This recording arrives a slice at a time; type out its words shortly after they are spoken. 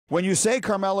When you say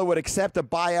Carmelo would accept a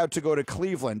buyout to go to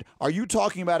Cleveland, are you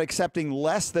talking about accepting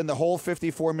less than the whole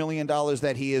 $54 million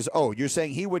that he is owed? You're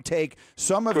saying he would take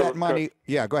some of that money.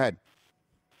 Yeah, go ahead.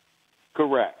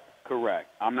 Correct.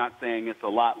 I'm not saying it's a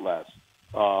lot less,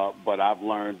 but I've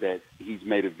learned that he's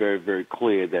made it very, very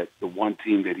clear that the one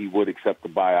team that he would accept the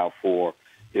buyout for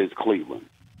is Cleveland.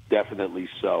 Definitely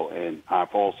so. And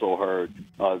I've also heard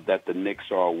that the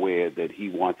Knicks are aware that he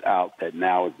wants out, that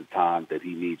now is the time that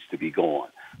he needs to be gone.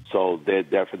 So they're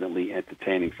definitely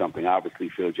entertaining something. Obviously,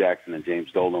 Phil Jackson and James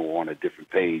Dolan were on a different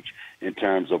page in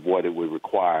terms of what it would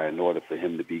require in order for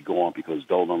him to be gone, because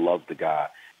Dolan loves the guy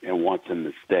and wants him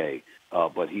to stay.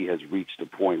 But he has reached a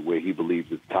point where he believes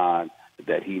it's time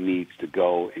that he needs to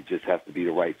go. It just has to be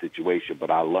the right situation. But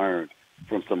I learned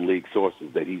from some league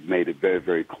sources that he's made it very,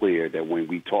 very clear that when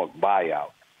we talk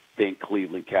buyout, think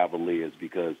Cleveland Cavaliers,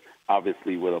 because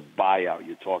obviously with a buyout,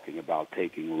 you're talking about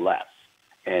taking less.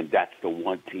 And that's the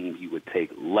one team he would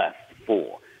take less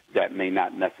for. That may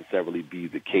not necessarily be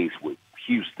the case with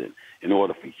Houston. In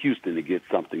order for Houston to get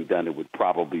something done, it would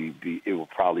probably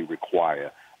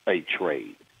require a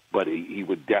trade. But he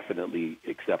would definitely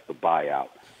accept the buyout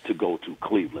to go to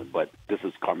Cleveland. But this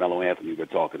is Carmelo Anthony we're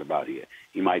talking about here.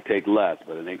 He might take less,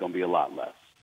 but it ain't going to be a lot less.